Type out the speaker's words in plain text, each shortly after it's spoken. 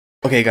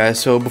Okay guys,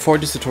 so before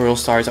this tutorial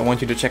starts, I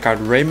want you to check out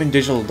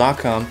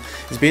RaminDigital.com.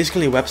 It's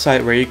basically a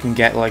website where you can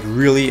get like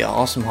really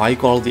awesome high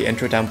quality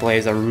intro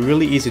templates that are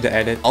really easy to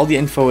edit. All the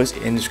info is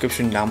in the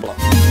description down below.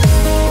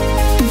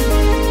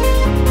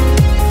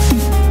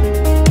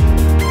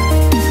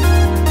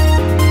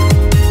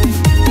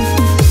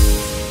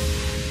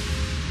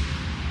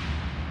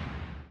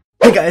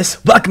 Hey guys,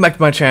 welcome back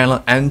to my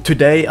channel, and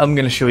today I'm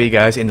gonna show you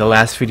guys, in the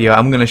last video,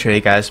 I'm gonna show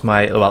you guys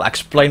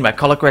explain my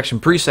color correction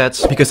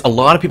presets, because a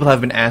lot of people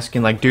have been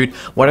asking like, dude,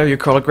 what are your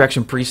color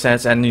correction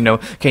presets, and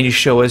can you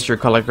show us your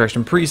color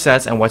correction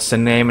presets, and what's the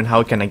name, and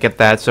how can I get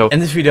that? So in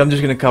this video, I'm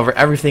just gonna cover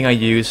everything I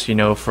use,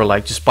 for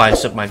like, to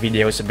spice up my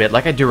videos a bit,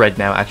 like I do right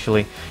now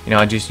actually.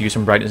 I just use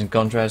some brightness and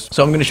contrast.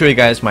 So I'm gonna show you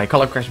guys my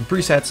color correction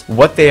presets,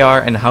 what they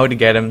are, and how to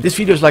get them. This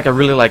video is like, I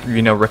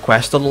really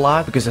requested a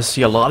lot, because I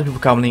see a lot of people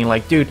commenting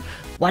like, dude,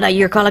 what are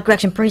your color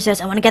correction presets?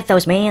 I want to get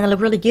those, man. They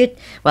look really good.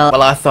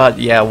 Well, I thought,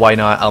 yeah, why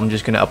not? I'm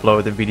just gonna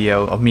upload a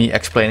video of me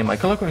explaining my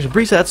color correction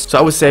presets. So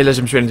I would say let's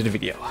jump straight into the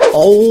video.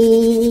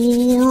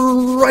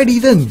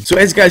 Alrighty then. So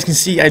as you guys can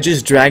see, I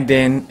just dragged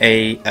in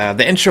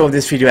the intro of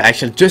this video. I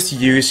actually just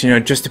used,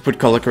 just to put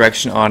color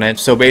correction on it.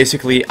 So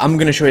basically, I'm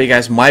gonna show you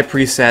guys my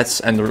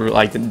presets, and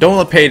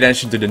don't pay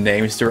attention to the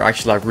names. They're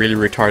actually like really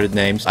retarded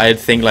names. I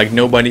think like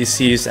nobody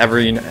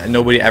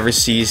ever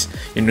sees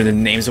the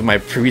names of my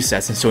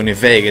presets in Sony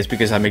Vegas,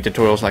 because I make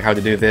tutorials like how to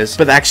do this.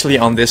 But actually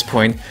on this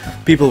point,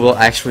 people will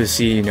actually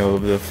see,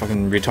 the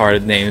fucking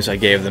retarded names I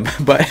gave them.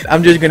 But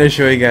I'm just gonna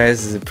show you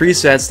guys the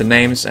presets, the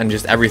names, and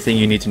just everything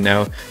you need to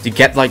know to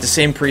get like the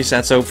same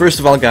preset. So first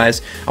of all,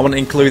 guys, I want to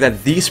include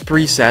that these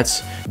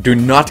presets do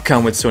not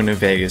come with Sony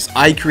Vegas.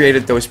 I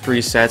created those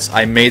presets,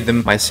 I made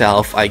them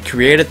myself, I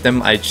created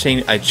them, I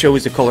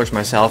chose the colors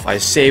myself, I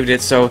saved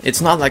it, so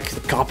it's not like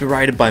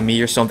copyrighted by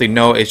me or something.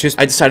 No, it's just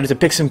I decided to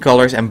pick some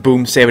colors and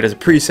boom, save it as a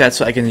preset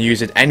so I can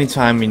use it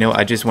anytime,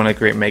 I just want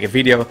to make a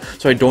video,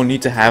 so I don't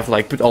need to have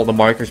put all the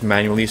markers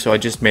manually, so I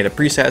just made a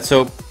preset.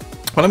 So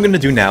what I'm gonna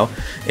do now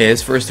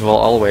is, first of all,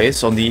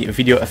 always on the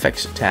video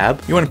effects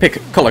tab, you want to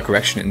pick color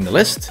correction in the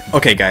list.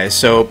 Okay guys,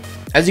 so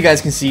as you guys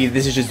can see,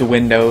 this is just the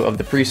window of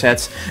the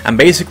presets, and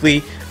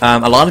basically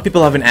a lot of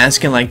people have been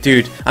asking like,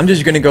 dude, I'm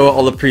just gonna go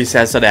all the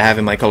presets that I have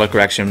in my color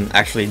correction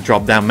actually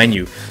drop down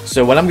menu.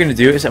 So what I'm gonna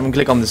do is I'm gonna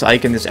click on this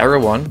icon, this arrow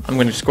one, I'm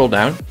gonna scroll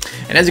down,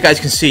 and as you guys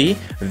can see,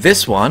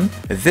 this one,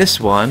 this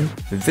one,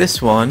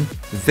 this one,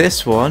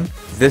 this one,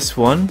 this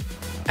one,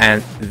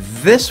 and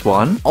this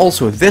one,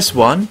 also this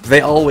one,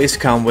 they always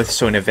come with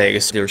Sony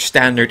Vegas. They're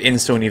standard in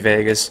Sony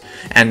Vegas,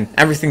 and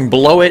everything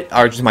below it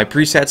are just my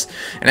presets.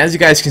 And as you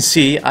guys can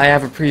see, I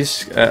have a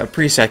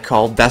preset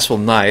called That's Well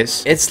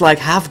Nice. It's like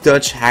half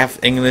Dutch, half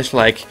English.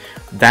 Like,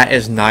 that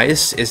is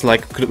nice is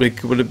like could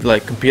it be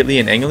like completely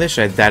in English,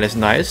 like that is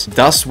nice.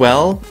 Das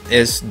well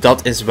is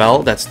dat is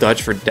well, that's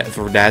Dutch for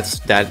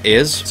that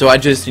is. So I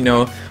just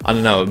I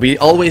don't know, we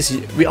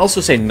also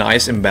say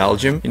nice in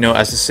Belgium,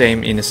 as the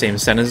same in the same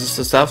sentences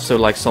and stuff. So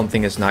like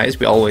something is nice,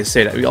 we always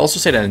say that. We also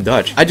say that in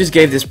Dutch. I just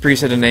gave this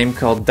preset a name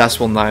called Das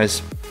Well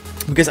Nice,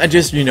 because I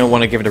just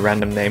want to give it a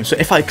random name. So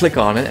if I click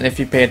on it, and if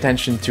you pay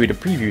attention to the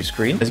preview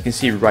screen, as you can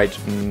see right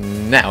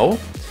now,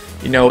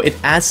 it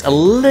adds a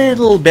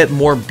little bit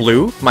more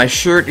blue. My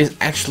shirt is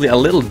actually a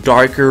little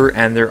darker,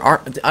 and there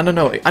are, I don't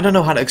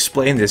know how to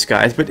explain this,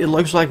 guys, but it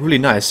looks like really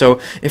nice. So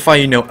if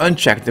I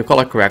uncheck the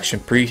color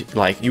correction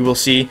you will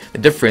see the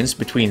difference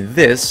between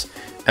this.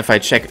 If I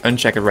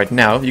uncheck it right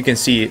now, you can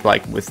see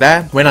like with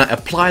that, when I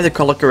apply the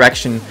color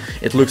correction,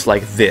 it looks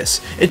like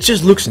this. It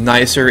just looks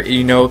nicer.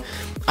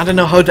 I don't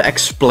know how to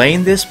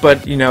explain this,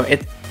 but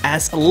it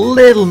adds a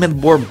little bit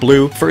more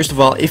blue. First of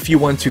all, if you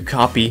want to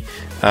copy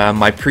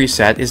my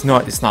preset, it's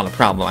not a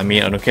problem. I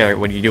mean, I don't care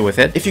what you do with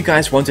it. If you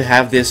guys want to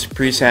have this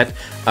preset,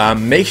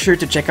 make sure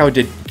to check out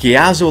the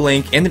Giazo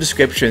link in the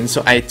description.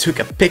 So I took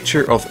a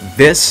picture of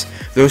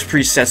those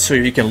presets, so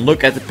you can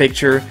look at the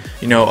picture,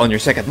 on your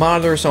second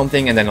monitor or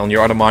something, and then on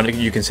your other monitor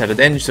you can set it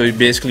in. So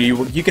basically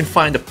you can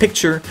find a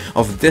picture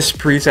of this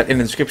preset in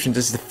the description.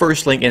 This is the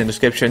first link in the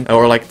description,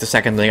 or like the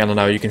second link, I don't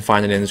know, you can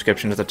find it in the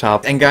description at the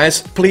top. And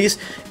guys, please,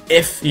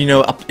 if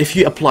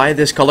you apply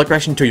this color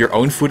correction to your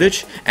own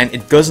footage and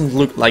it doesn't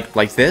look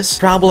like this,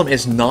 problem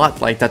is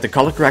not like that the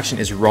color correction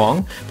is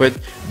wrong, but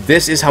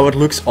this is how it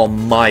looks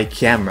on my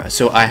camera.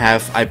 So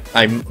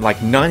I'm like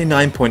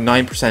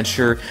 99.9%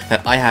 sure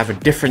that I have a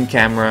different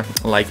camera.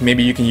 Like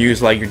maybe you can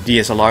use like your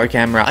DSLR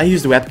camera. I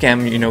use the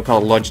webcam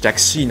called Logitech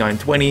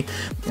C920,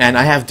 and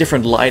I have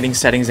different lighting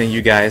settings than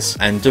you guys,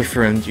 and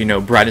different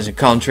brightness and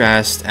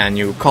contrast,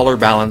 and color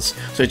balance.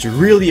 So it's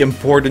really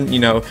important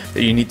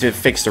that you need to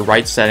fix the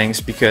right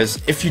settings,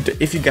 because if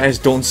you guys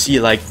don't see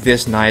like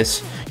this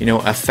nice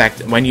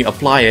effect when you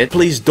apply it,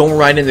 please don't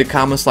write in the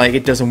comments like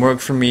it doesn't work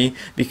for me,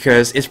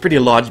 because it's pretty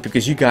logical,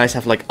 because you guys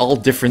have like all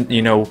different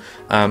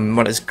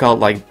what is called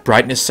like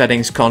brightness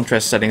settings,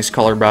 contrast settings,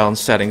 color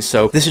balance settings.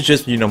 So this is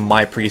just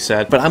my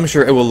preset, but I'm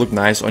sure it will look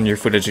nice on your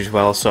footage as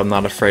well, so I'm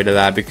not afraid of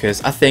that,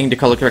 because I think the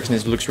color correction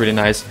looks really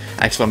nice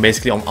actually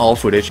basically on all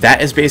footage.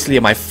 That is basically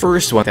my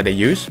first one that I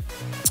use.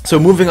 So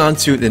moving on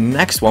to the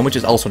next one, which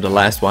is also the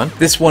last one.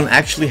 This one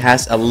actually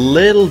has a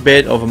little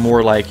bit of a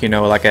more like, you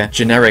know, like a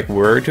generic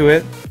word to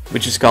it,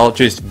 which is called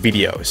just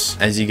videos,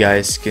 as you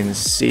guys can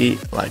see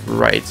like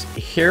right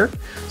here.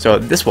 So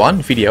this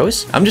one,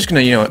 videos, I'm just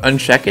gonna, you know,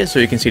 uncheck it so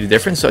you can see the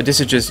difference. So this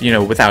is just, you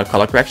know, without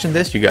color correction,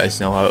 this, you guys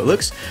know how it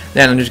looks.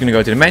 Then I'm just gonna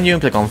go to the menu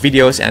and click on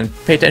videos and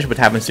pay attention what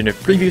happens to the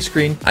preview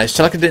screen. I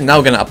selected it, now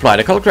I'm gonna apply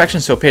the color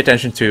correction, so pay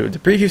attention to the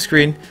preview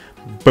screen,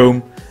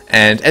 boom.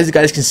 And as you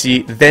guys can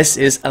see, this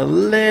is a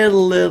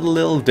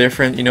little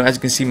different. You know, as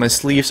you can see, my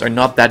sleeves are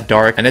not that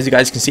dark. And as you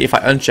guys can see, if I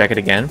uncheck it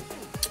again,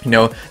 you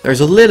know,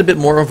 there's a little bit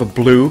more of a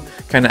blue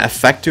kind of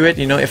effect to it.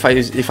 You know, if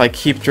I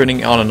keep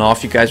turning it on and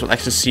off, you guys will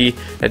actually see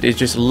that it's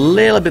just a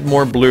little bit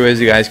more blue. As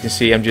you guys can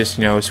see, I'm just,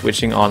 you know,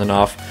 switching on and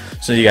off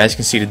so you guys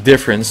can see the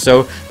difference.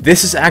 So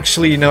this is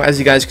actually, you know, as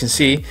you guys can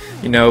see,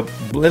 you know,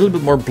 a little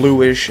bit more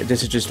bluish.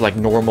 This is just like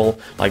normal,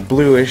 like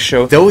bluish.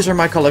 So those are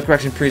my color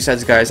correction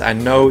presets, guys. I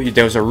know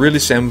those are really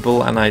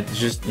simple, and I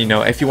just, you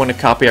know, if you want to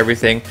copy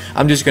everything,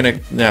 I'm just gonna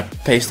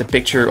paste a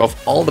picture of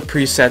all the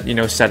preset, you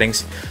know,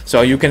 settings.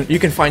 So you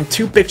can find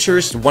two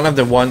pictures. One of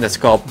the one that's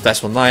called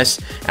That's One Nice,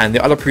 and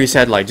the other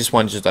preset, like this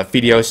one, just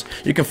videos.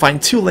 You can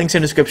find two links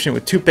in the description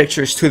with two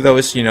pictures to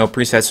those, you know,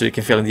 presets, so you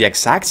can fill in the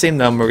exact same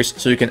numbers,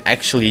 so you can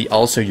actually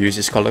also use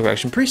this color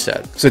correction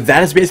preset. So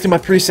that is basically my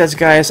presets,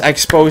 guys. I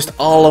exposed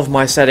all of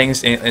my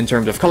settings in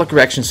terms of color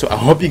correction, so I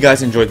hope you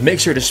guys enjoyed. Make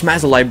sure to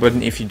smash the like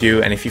button if you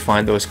do, and if you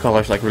find those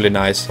colors like really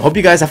nice. I hope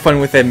you guys have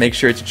fun with it. Make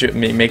sure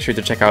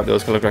to check out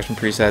those color correction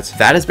presets.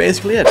 That is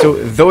basically it. So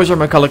those are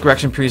my color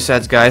correction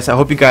presets, guys. I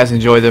hope you guys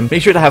enjoy them.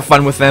 Make sure to have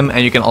fun with them,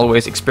 and you can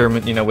always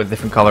experiment, you know, with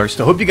different colors.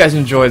 So hope you guys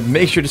enjoyed.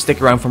 Make sure to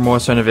stick around for more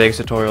Sony Vegas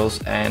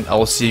tutorials, and I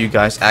will see you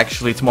guys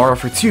actually tomorrow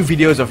for 2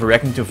 videos of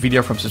reacting to a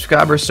video from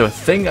subscribers. So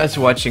thank you guys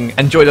for watching.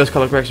 Enjoy those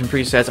color correction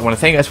presets. I want to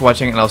thank you guys for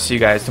watching, and I'll see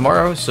you guys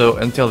tomorrow. So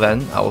until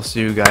then, I will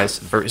see you guys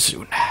very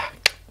soon.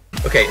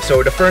 Okay,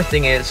 so the first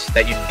thing is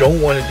that you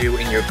don't want to do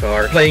in your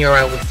car, playing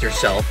around with your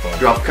cell phone.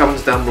 Drop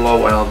comments down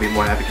below and I'll be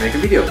more happy to make a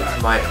video about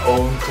it. My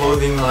own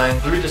clothing line,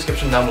 through the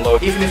description down below.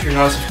 Even if you're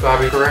not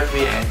subscribing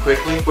correctly and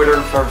quickly, Twitter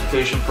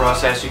verification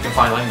process, you can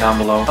find a link down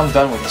below. I'm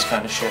done with this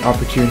kind of shit.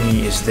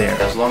 Opportunity is there.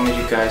 As long as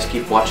you guys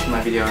keep watching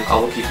my videos, I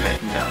will keep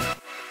making them.